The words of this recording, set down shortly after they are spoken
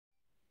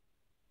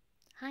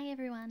Hi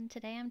everyone,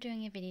 today I'm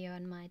doing a video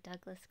on my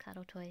Douglas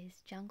Cuddle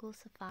Toys Jungle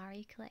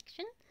Safari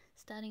collection,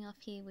 starting off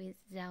here with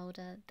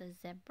Zelda the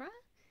Zebra.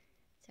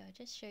 So I'll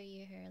just show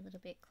you her a little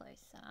bit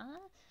closer.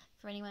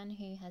 For anyone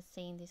who has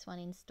seen this one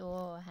in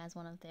store or has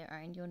one of their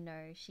own, you'll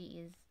know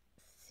she is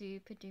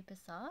super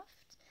duper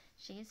soft.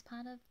 She is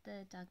part of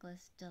the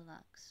Douglas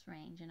Deluxe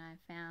range, and I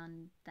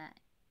found that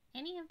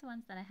any of the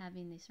ones that I have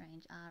in this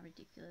range are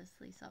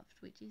ridiculously soft,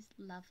 which is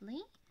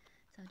lovely.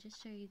 So I'll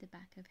just show you the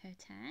back of her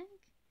tag.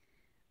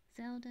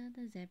 Zelda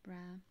the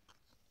Zebra.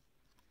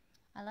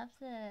 I love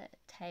the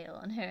tail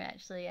on her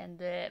actually, and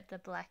the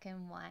black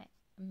and white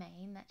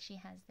mane that she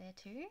has there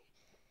too.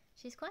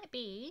 She's quite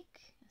big.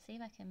 I'll see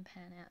if I can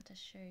pan out to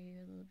show you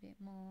a little bit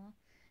more.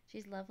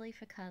 She's lovely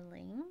for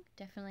cuddling,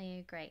 definitely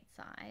a great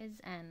size,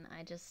 and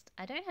I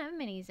don't have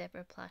many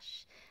zebra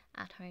plush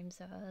at home,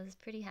 so I was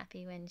pretty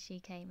happy when she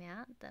came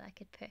out that I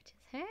could purchase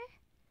her.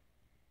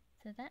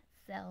 So that's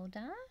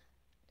Zelda.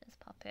 Just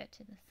pop her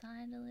to the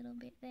side a little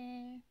bit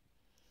there.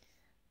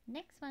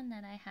 Next one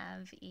that I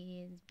have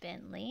is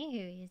Bentley,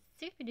 who is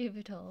super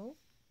duper tall.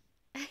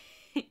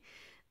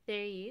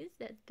 There he is,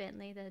 that's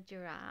Bentley the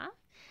Giraffe.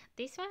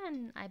 This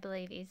one I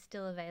believe is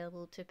still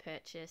available to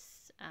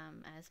purchase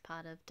as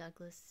part of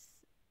Douglas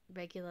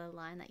regular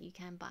line that you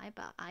can buy,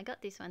 but I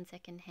got this one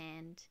second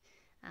hand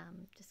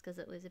just because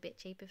it was a bit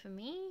cheaper for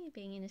me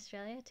being in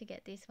Australia to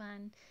get this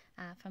one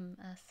from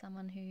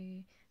someone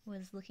who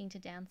was looking to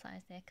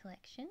downsize their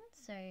collection.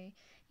 So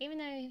even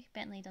though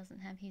Bentley doesn't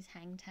have his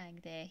hang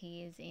tag there,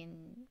 he is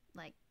in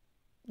like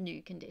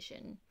new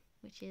condition,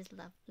 which is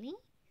lovely.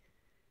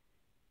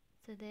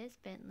 So there's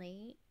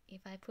Bentley.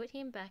 If I put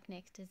him back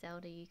next to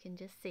Zelda, you can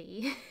just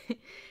see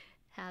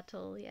how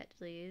tall he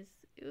actually is.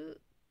 Ooh.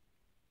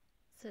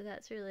 So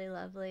that's really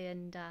lovely,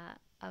 and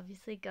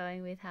obviously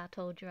going with how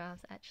tall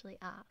giraffes actually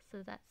are,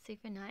 so that's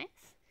super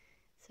nice.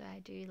 So I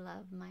do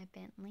love my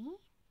Bentley.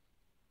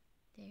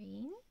 There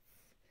he is.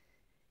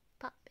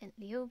 Pop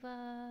Bentley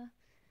over.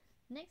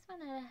 Next one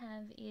that I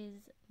have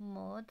is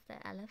Maude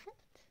the Elephant.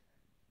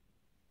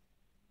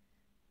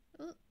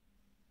 Ooh.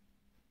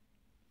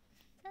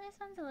 So this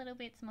one's a little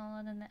bit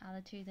smaller than the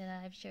other two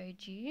that I've showed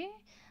you.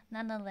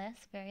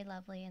 Nonetheless, very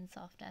lovely and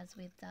soft as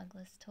with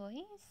Douglas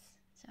toys.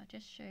 So I'll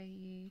just show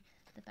you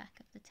the back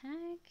of the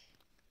tag.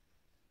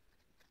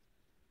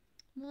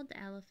 Maude the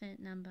Elephant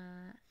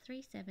number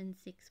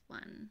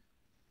 3761.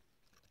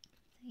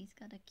 So he's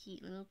got a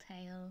cute little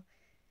tail.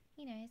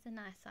 You know, it's a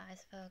nice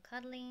size for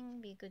cuddling,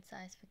 be a good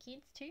size for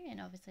kids too,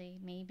 and obviously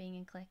me being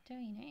a collector,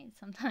 you know,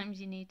 sometimes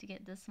you need to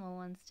get the small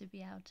ones to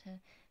be able to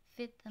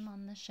fit them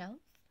on the shelf.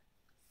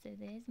 So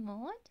there's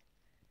Maude.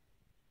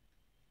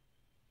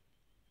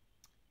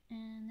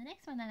 And the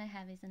next one that I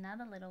have is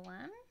another little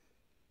one.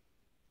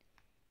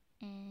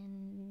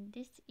 And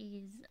this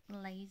is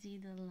Lazy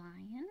the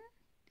Lion.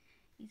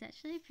 He's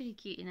actually pretty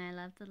cute, and I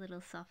love the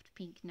little soft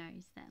pink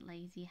nose that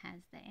Lazy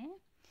has there.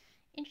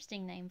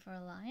 Interesting name for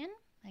a lion.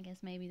 I guess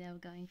maybe they were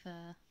going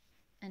for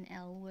an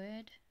L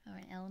word or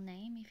an L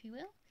name, if you will.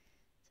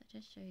 So I'll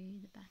just show you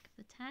the back of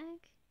the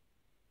tag.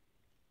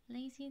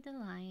 Lazy the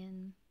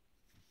Lion.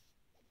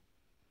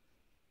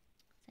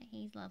 So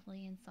he's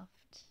lovely and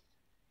soft,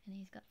 and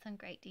he's got some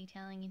great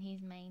detailing in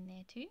his mane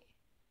there too.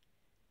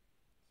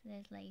 So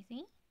there's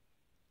Lazy.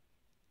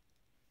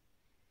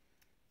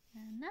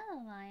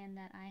 Another lion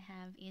that I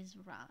have is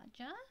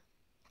Raja.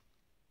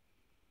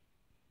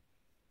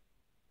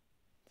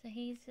 So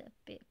he's a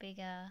bit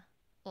bigger,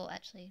 or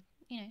actually,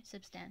 you know,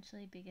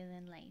 substantially bigger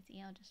than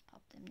Lazy. I'll just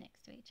pop them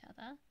next to each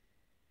other.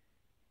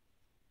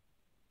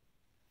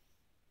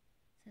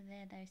 So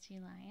there are those two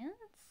lions.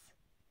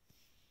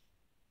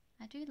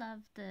 I do love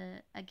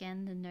the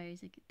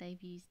nose.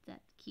 They've used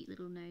that cute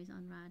little nose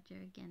on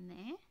Raja again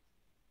there.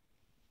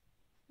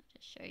 I'll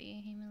just show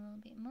you him a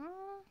little bit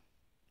more.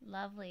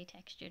 Lovely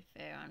textured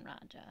fur on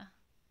Raja.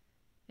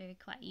 Very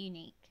quite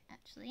unique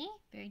actually.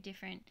 Very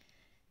different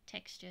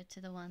texture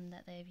to the one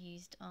that they've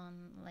used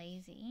on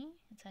Lazy.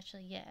 It's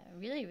actually, yeah,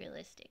 really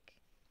realistic.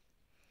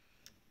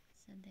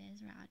 So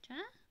there's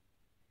Raja.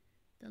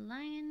 The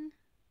lion,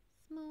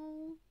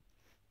 small.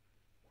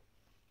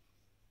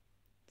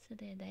 So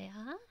there they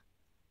are.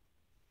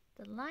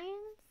 The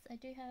lions. I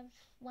do have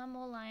one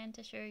more lion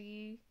to show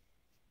you,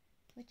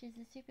 which is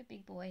a super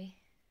big boy,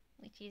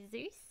 which is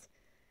Zeus.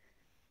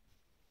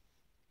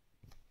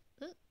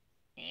 Ooh,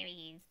 there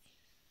he is.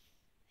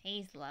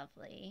 He's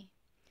lovely.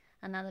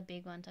 Another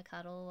big one to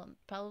cuddle,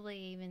 probably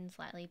even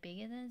slightly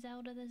bigger than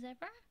Zelda the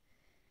Zebra.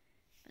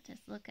 But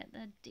just look at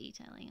the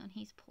detailing on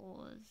his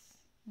paws.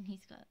 And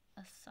he's got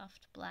a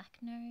soft black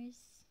nose.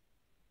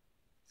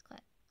 It's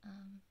quite,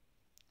 I'm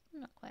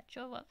not quite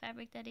sure what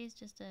fabric that is,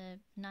 just a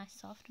nice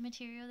soft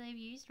material they've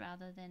used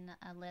rather than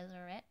a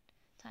leatherette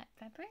type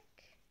fabric.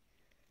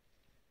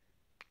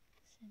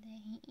 So there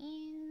he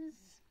is.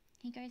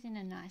 He goes in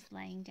a nice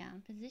laying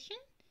down position.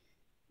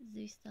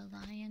 Zeus the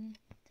Lion.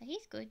 So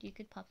he's good. You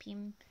could pop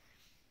him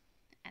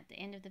at the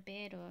end of the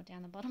bed or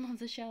down the bottom of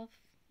the shelf.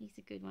 He's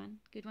a good one.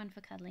 Good one for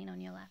cuddling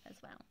on your lap as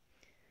well.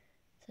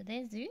 So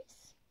there's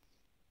Zeus.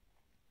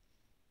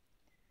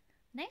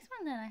 Next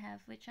one that I have,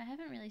 which I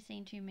haven't really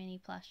seen too many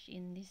plush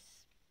in this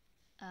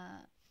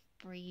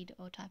breed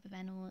or type of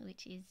animal,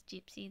 which is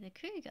Gypsy the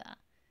Cougar.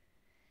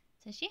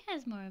 So she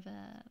has more of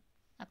a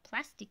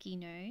plasticky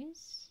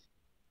nose.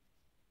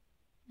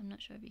 I'm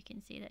not sure if you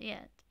can see that. Yeah,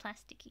 it's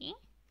plasticky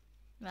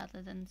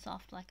rather than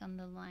soft like on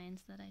the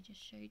lions that I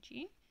just showed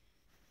you.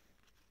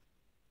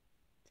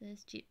 So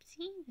there's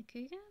Gypsy the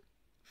Cougar,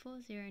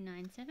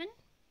 4097.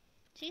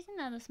 She's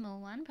another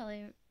small one,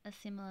 probably a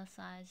similar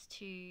size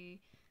to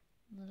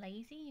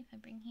Lazy, if I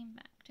bring him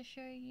back to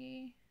show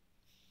you.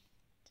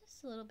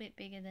 Just a little bit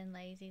bigger than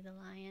Lazy the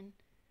lion,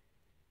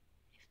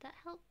 if that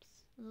helps.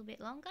 A little bit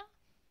longer.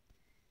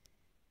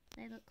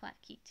 They look quite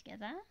cute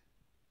together.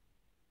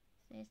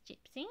 So there's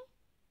Gypsy.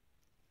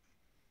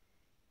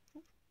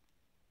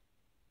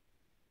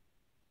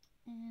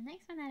 And the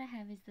next one that I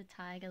have is the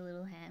Tiger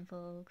Lil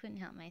Handful. Couldn't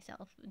help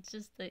myself. It's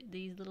just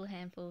these little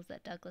handfuls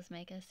that Douglas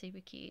make are super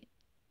cute.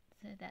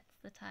 So that's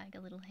the Tiger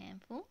Lil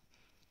Handful.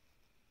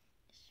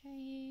 Show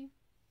you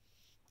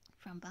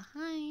from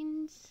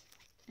behind,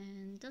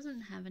 and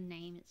doesn't have a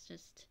name, it's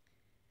just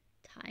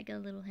Tiger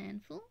Little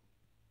Handful.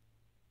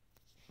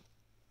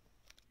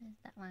 There's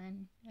that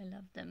one. I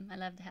love them. I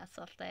love how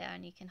soft they are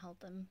and you can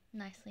hold them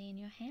nicely in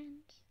your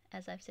hand.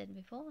 As I've said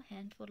before,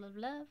 handful of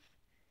love.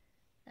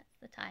 That's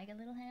the Tiger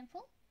Little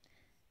Handful.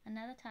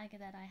 Another tiger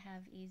that I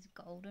have is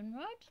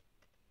Goldenrod.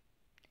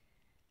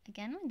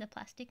 Again with the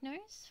plastic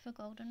nose for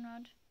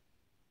Goldenrod.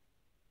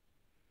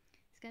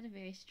 It's got a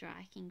very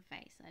striking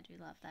face. I do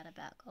love that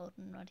about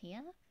Goldenrod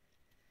here.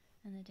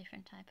 And the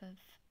different type of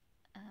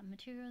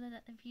material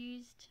that they've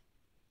used.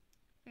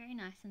 Very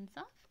nice and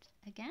soft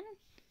again.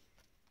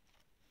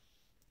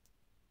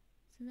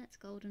 So that's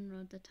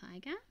Goldenrod the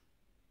Tiger.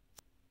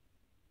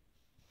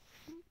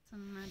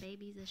 Some of my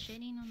babies are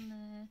shedding on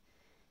the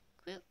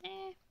quilt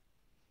there.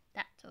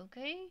 That's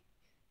okay.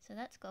 So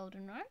that's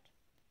Goldenrod.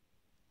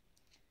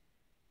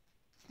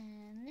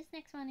 And this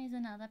next one is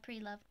another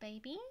pre-loved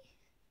baby.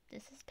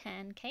 This is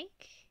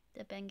Pancake,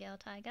 the Bengal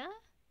tiger.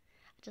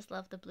 I just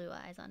love the blue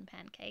eyes on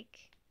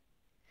Pancake.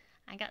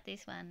 I got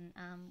this one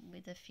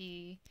with a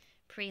few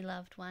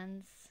pre-loved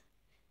ones.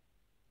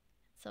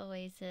 It's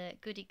always a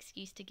good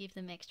excuse to give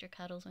them extra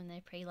cuddles when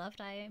they're pre-loved.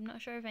 I'm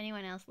not sure if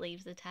anyone else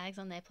leaves the tags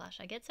on their plush.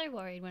 I get so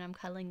worried when I'm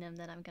cuddling them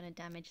that I'm going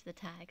to damage the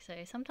tag. So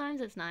sometimes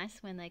it's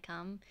nice when they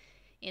come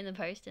in the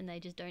post and they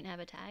just don't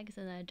have a tag,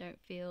 so I don't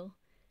feel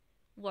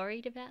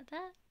worried about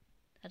that.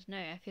 I don't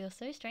know, I feel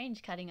so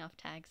strange cutting off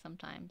tags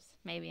sometimes.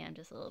 Maybe I'm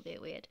just a little bit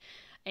weird.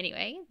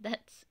 Anyway,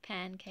 that's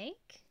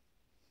Pancake.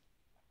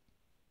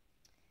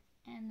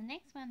 And the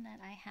next one that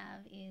I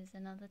have is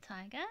another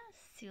tiger,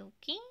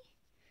 Silky.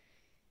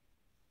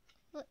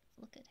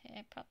 Look at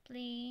her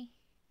properly.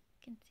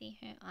 You can see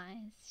her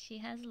eyes. She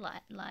has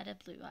lighter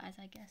blue eyes,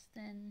 I guess,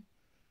 than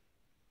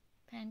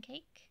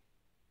Pancake.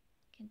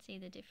 You can see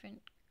the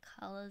different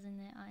colours in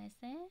their eyes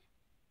there.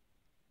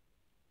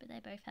 But they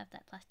both have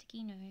that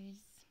plasticky nose.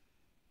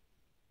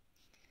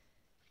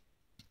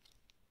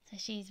 So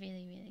she's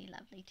really, really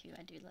lovely too.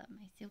 I do love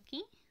my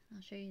Silky.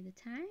 I'll show you the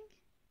tag.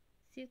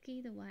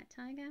 Silky, the white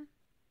tiger.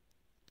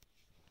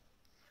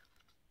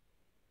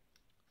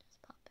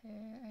 Just pop her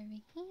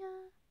over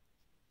here.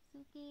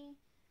 Silky.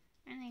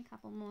 And then a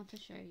couple more to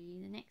show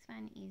you. The next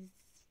one is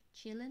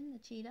Chillin the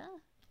Cheetah.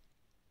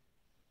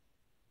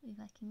 If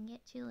I can get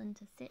Chillin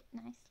to sit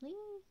nicely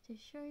to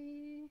show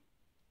you.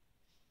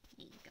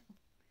 There you go.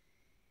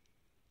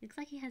 Looks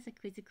like he has a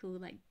quizzical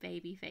like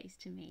baby face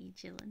to me,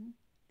 Chillin.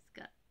 He's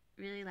got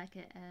really like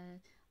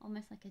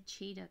almost like a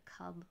cheetah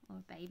cub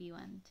or baby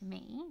one to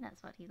me.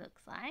 That's what he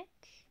looks like.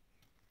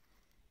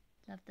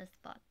 Love the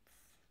spots.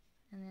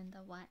 And then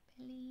the white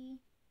belly,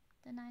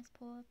 the nice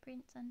paw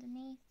prints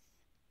underneath.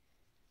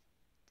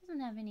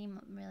 Doesn't have any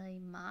really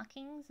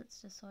markings.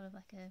 It's just sort of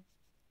like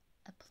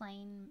a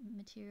plain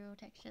material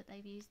texture that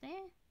they've used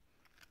there.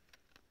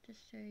 Just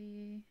show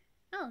you.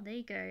 Oh, there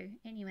you go.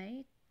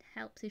 Anyway,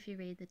 helps if you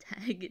read the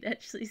tag. It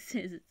actually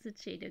says it's a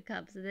cheetah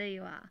cub, so there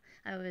you are.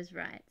 I was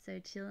right. So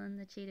Chillin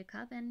the Cheetah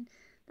Cub, and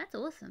that's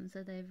awesome.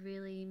 So they've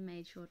really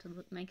made sure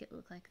to make it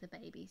look like the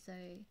baby. So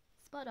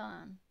spot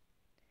on.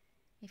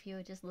 If you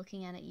were just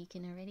looking at it, you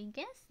can already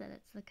guess that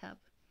it's the cub.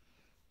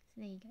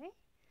 So there you go.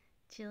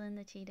 Chillin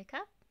the Cheetah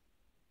Cub.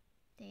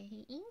 There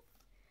he is.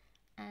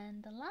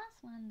 And the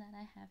last one that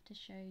I have to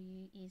show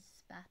you is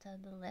Spatter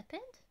the Leopard.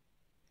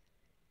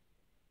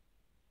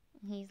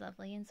 He's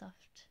lovely and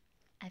soft.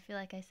 I feel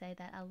like I say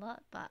that a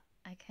lot, but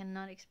I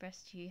cannot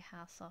express to you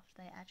how soft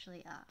they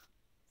actually are.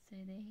 So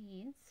there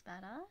he is,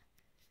 Spatter.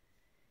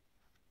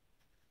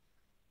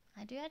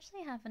 I do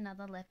actually have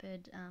another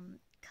leopard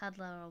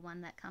cuddler, or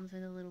one that comes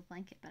with a little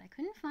blanket, but I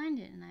couldn't find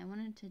it, and I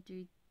wanted to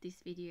do this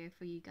video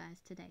for you guys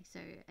today. So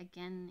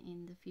again,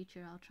 in the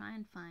future I'll try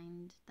and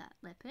find that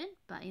leopard,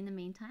 but in the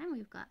meantime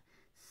we've got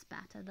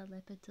Spatter the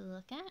Leopard to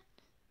look at.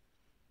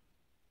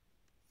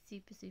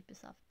 Super, super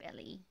soft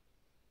belly.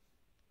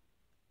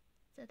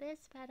 So there's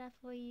Spatter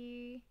for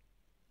you.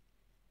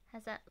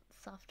 Has that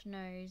soft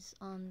nose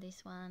on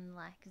this one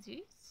like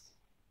Zeus.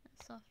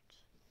 That soft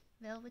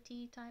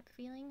velvety type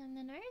feeling on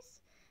the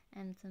nose.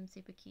 and some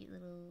super cute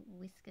little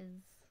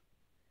whiskers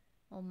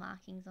or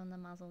markings on the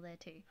muzzle there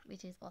too,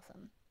 which is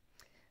awesome.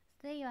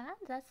 So there you are,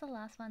 that's the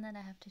last one that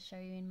I have to show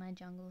you in my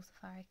jungle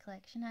safari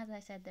collection. As I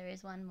said, there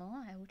is one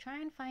more. I will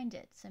try and find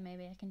it, so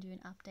maybe I can do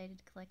an updated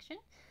collection.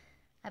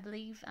 I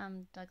believe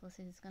Douglas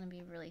is going to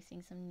be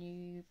releasing some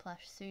new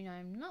plush soon.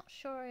 I'm not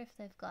sure if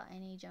they've got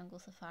any jungle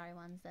safari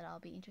ones that I'll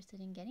be interested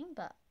in getting,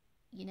 but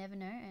you never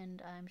know,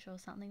 and I'm sure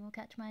something will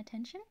catch my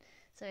attention.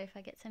 So if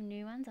I get some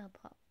new ones, I'll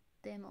pop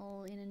them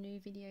all in a new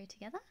video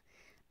together.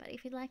 But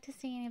if you'd like to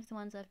see any of the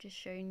ones I've just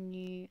shown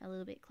you a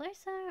little bit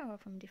closer or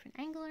from a different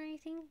angle or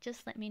anything,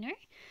 just let me know.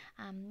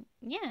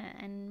 Yeah,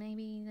 and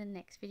maybe the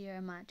next video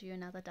I might do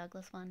another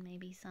Douglas one,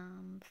 maybe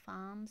some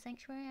farm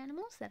sanctuary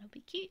animals. That'll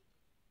be cute.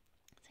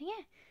 So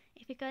yeah,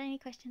 if you've got any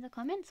questions or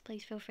comments,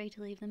 please feel free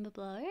to leave them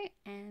below.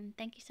 And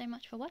thank you so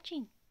much for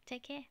watching.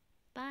 Take care.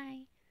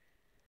 Bye.